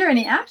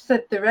apps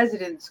that the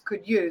residents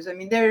could use? I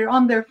mean, they're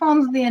on their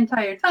phones the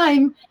entire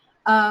time,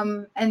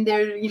 and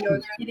they're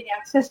getting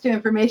access to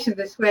information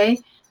this way.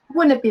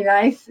 Wouldn't it be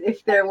nice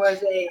if there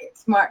was a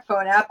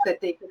smartphone app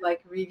that they could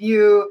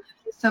review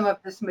some of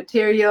this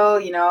material,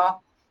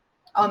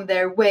 on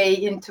their way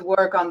into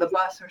work on the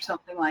bus or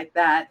something like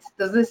that?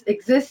 Does this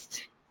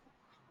exist?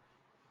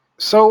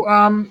 So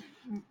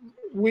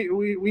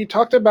we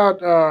talked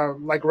about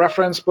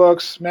reference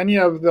books. Many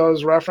of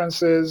those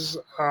references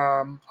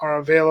are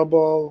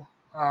available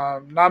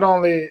not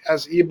only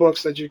as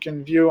ebooks that you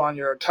can view on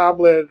your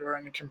tablet or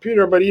on your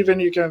computer, but even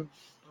you can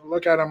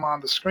look at them on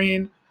the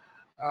screen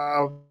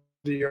of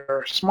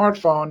your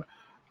smartphone.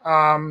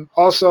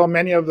 Also,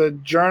 many of the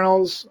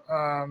journals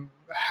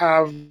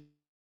have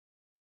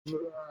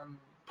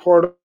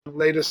portal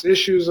latest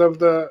issues of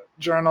the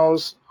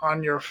journals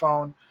on your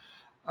phone,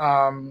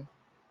 and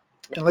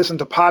listen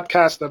to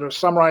podcasts that are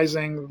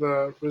summarizing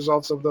the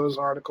results of those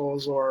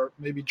articles, or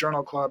maybe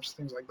journal clubs,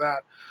 things like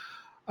that.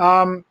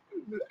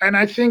 And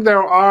I think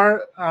there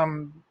are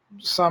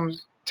some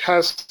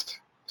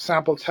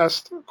sample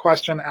test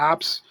question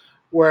apps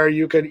where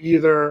you could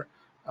either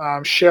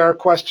share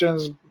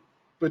questions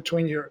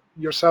between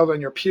yourself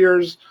and your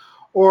peers,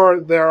 or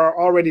they're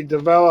already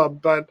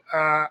developed, but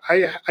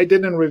I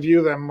didn't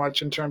review them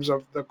much in terms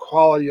of the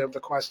quality of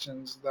the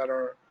questions that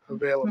are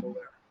available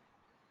there.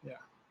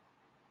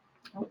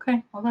 Yeah.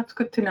 Okay, well, that's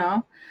good to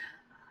know.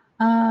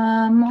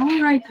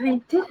 All right,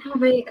 I did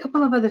have a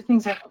couple of other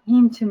things that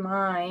came to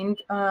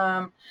mind.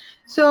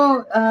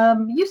 So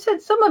you said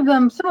some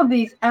of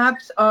these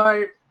apps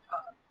are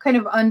kind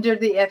of under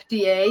the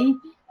FDA,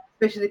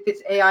 especially if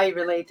it's AI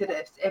related,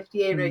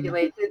 FDA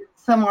regulated.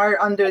 Some are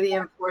under the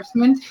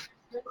enforcement.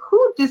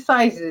 Who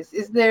decides this?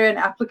 Is there an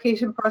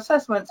application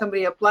process when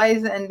somebody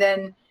applies and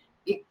then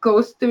it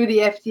goes through the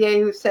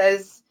FDA who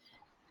says,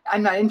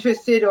 I'm not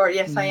interested, or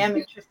yes, I am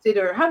interested,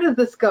 or how does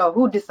this go?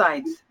 Who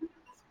decides?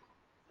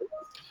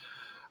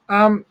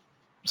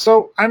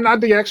 So I'm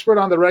not the expert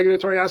on the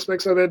regulatory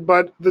aspects of it,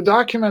 but the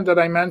document that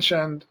I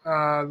mentioned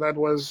that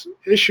was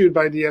issued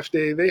by the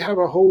FDA, they have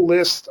a whole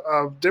list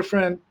of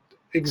different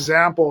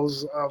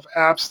examples of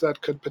apps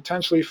that could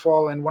potentially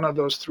fall in one of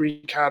those three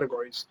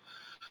categories.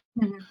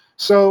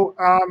 So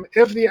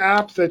if the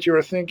app that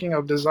you're thinking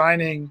of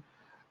designing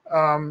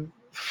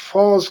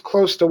falls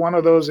close to one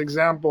of those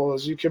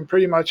examples, you can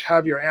pretty much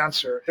have your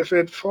answer. If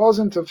it falls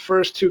into the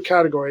first two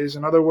categories,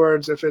 in other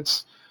words, if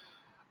it's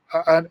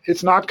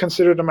not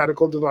considered a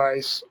medical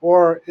device,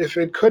 or if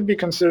it could be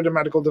considered a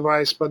medical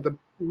device, but the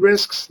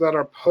risks that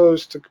are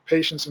posed to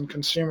patients and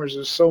consumers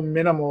is so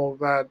minimal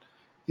that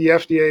the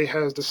FDA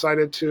has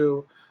decided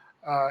to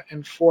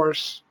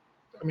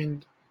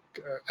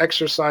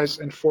exercise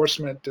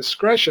enforcement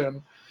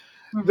discretion,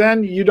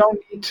 then you don't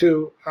need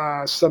to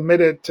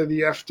submit it to the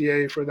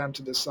FDA for them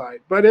to decide.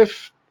 But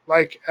if,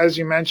 as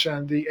you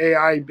mentioned, the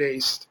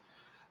AI-based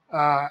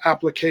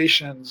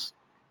applications,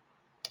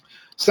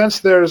 since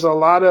there's a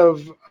lot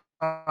of,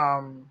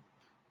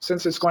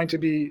 since it's going to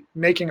be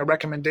making a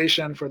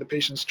recommendation for the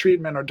patient's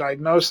treatment or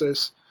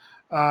diagnosis,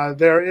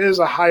 there is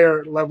a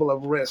higher level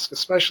of risk,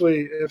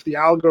 especially if the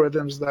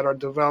algorithms that are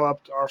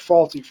developed are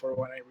faulty for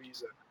whatever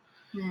reason.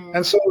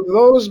 And so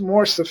those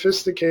more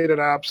sophisticated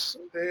apps,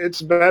 it's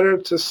better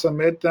to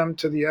submit them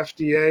to the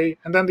FDA,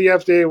 and then the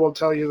FDA will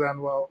tell you then,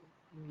 well,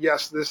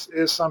 yes, this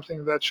is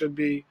something that should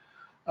be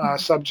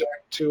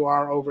subject to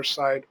our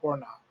oversight or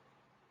not.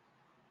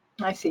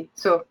 I see.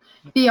 So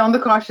be on the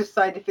cautious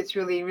side if it's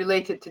really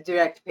related to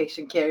direct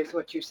patient care is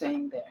what you're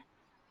saying there.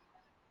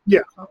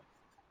 Yeah.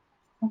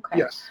 Okay.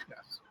 Yes.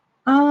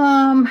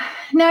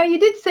 Now you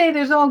did say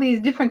there's all these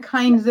different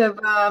kinds of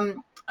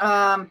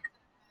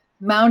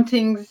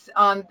mountings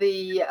on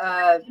the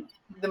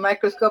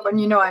microscope,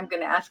 and I'm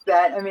going to ask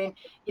that. I mean,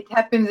 it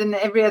happens in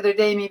every other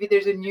day. Maybe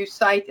there's a new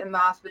site in the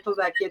hospital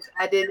that gets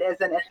added as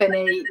an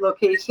FNA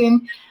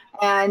location,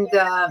 and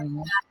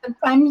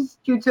sometimes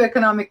due to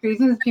economic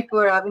reasons, people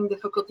are having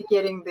difficulty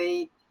getting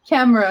the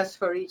cameras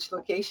for each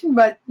location.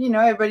 But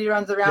everybody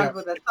runs around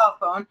with a cell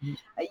phone.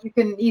 You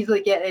can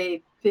easily get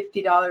a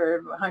 $50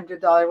 or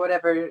 $100,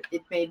 whatever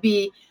it may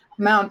be,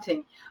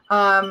 mounting.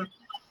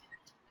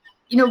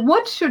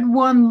 What should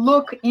one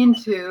look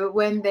into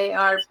when they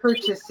are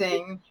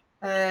purchasing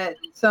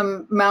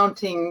some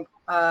mounting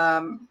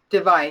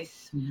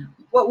device?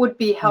 What would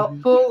be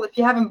helpful if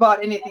you haven't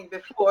bought anything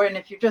before, and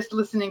if you're just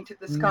listening to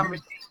this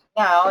conversation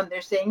now and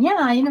they're saying,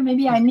 yeah,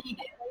 maybe I need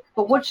it,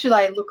 but what should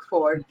I look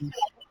for?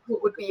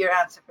 What would be your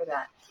answer for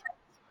that?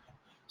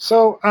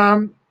 So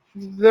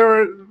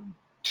there are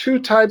two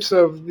types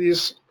of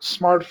these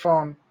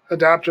smartphone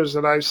adapters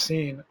that I've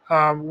seen.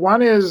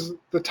 One is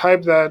the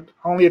type that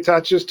only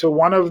attaches to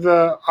one of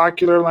the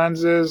ocular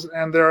lenses,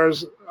 and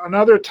there's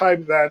another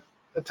type that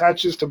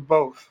attaches to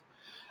both.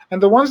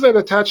 And the ones that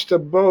attach to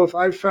both,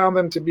 I've found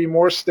them to be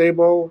more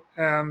stable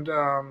and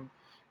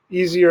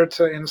easier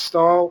to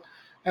install.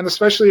 And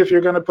especially if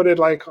you're going to put it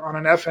like on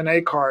an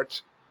FNA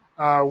cart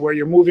where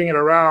you're moving it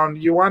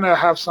around, you want to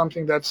have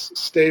something that's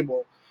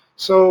stable.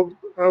 So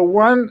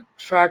one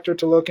factor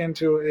to look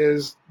into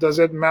is, does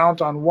it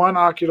mount on one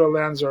ocular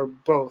lens or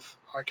both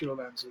ocular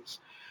lenses?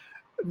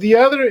 The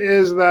other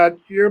is that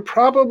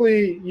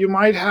you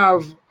might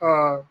have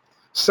a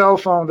cell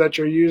phone that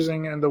you're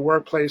using in the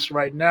workplace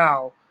right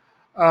now,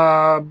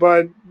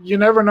 but you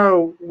never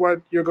know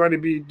what you're going to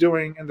be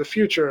doing in the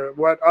future,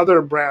 what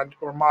other brand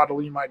or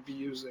model you might be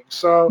using.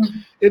 So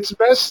it's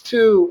best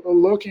to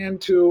look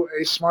into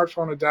a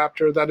smartphone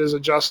adapter that is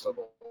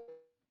adjustable,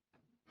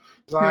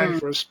 designed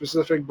for a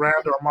specific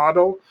brand or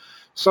model.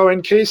 So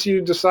in case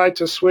you decide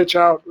to switch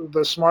out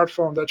the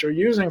smartphone that you're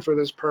using for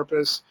this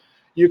purpose,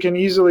 you can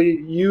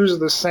easily use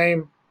the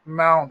same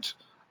mount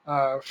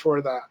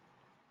for that.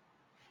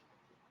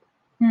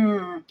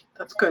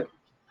 That's good.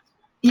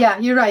 Yeah,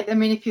 you're right. I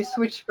mean, if you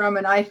switch from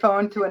an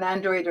iPhone to an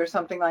Android or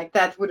something like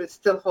that, would it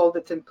still hold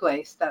it in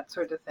place? That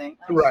sort of thing.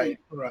 Right,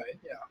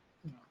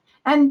 yeah.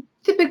 And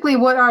typically,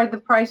 what are the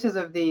prices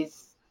of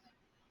these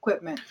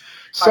equipment?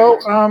 So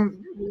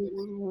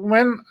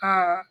when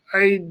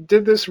I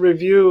did this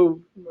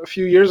review a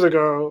few years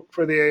ago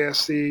for the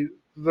ASC,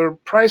 the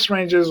price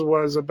ranges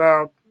was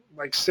about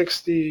like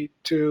 $60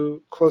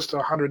 to close to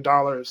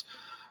 $100.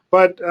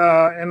 But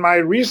in my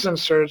recent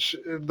search,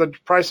 the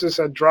prices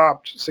had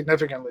dropped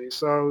significantly.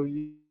 So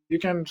you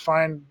can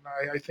find,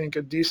 I think,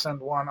 a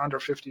decent one under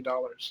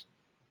 $50.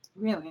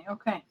 Really?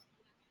 Okay.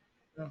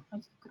 Yeah.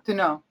 That's good to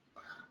know.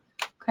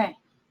 Okay.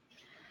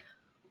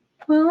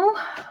 Well,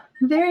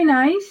 very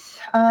nice.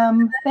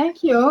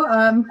 Thank you.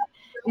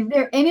 Is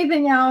there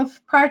anything else,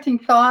 parting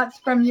thoughts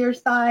from your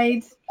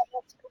side?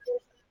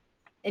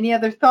 Any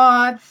other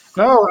thoughts?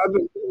 No,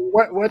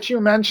 what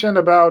you mentioned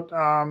about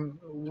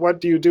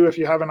what do you do if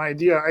you have an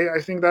idea, I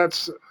think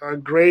that's a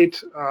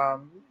great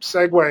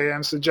segue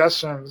and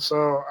suggestion.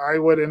 So I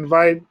would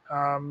invite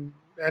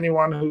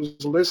anyone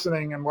who's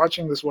listening and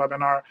watching this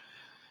webinar,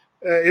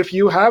 if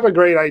you have a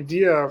great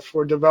idea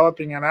for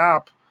developing an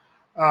app,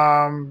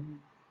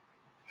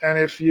 and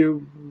if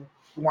you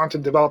want to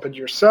develop it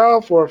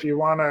yourself, or if you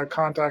want to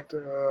contact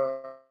a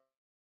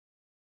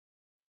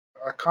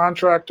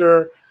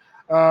contractor,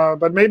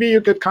 but maybe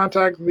you could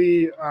contact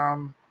the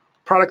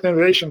Product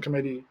Innovation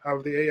Committee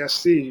of the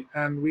ASC,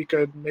 and we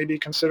could maybe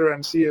consider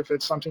and see if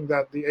it's something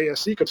that the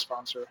ASC could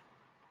sponsor.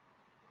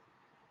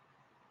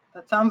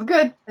 That sounds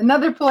good.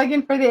 Another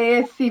plug-in for the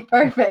ASC.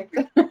 Perfect.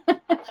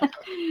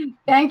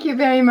 Thank you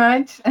very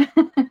much.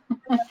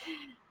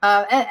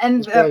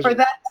 And for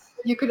that,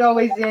 you could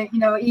always,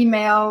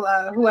 email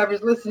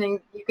whoever's listening.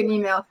 You can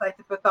email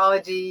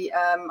Cytopathology,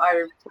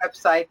 our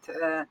website.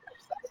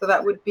 So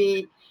that would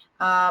be,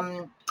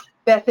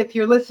 Beth, if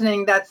you're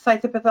listening, that's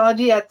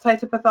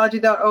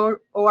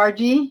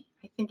cytopathology@cytopathology.org, I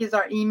think is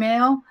our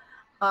email.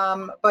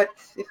 But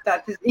if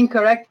that is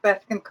incorrect,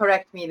 Beth can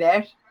correct me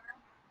there.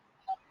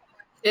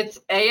 It's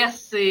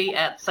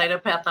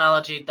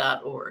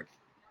asc@cytopathology.org.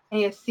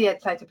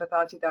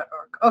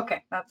 asc@cytopathology.org.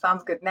 Okay, that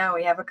sounds good. Now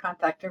we have a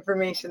contact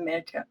information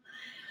there too.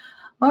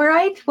 All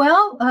right.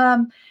 Well,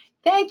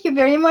 thank you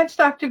very much,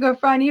 Dr.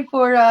 Ghofrani,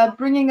 for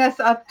bringing us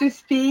up to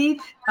speed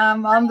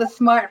on the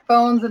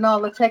smartphones and all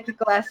the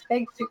technical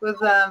aspects. It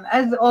was,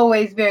 as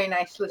always, very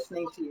nice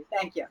listening to you.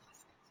 Thank you.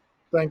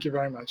 Thank you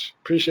very much.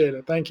 Appreciate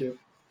it. Thank you.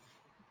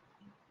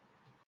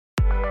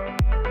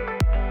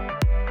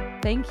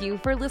 Thank you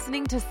for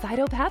listening to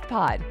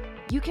CytopathPod.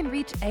 You can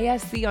reach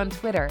ASC on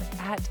Twitter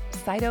at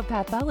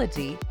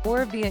cytopathology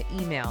or via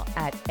email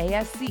at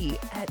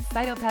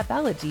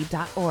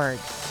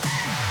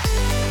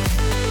asc@cytopathology.org.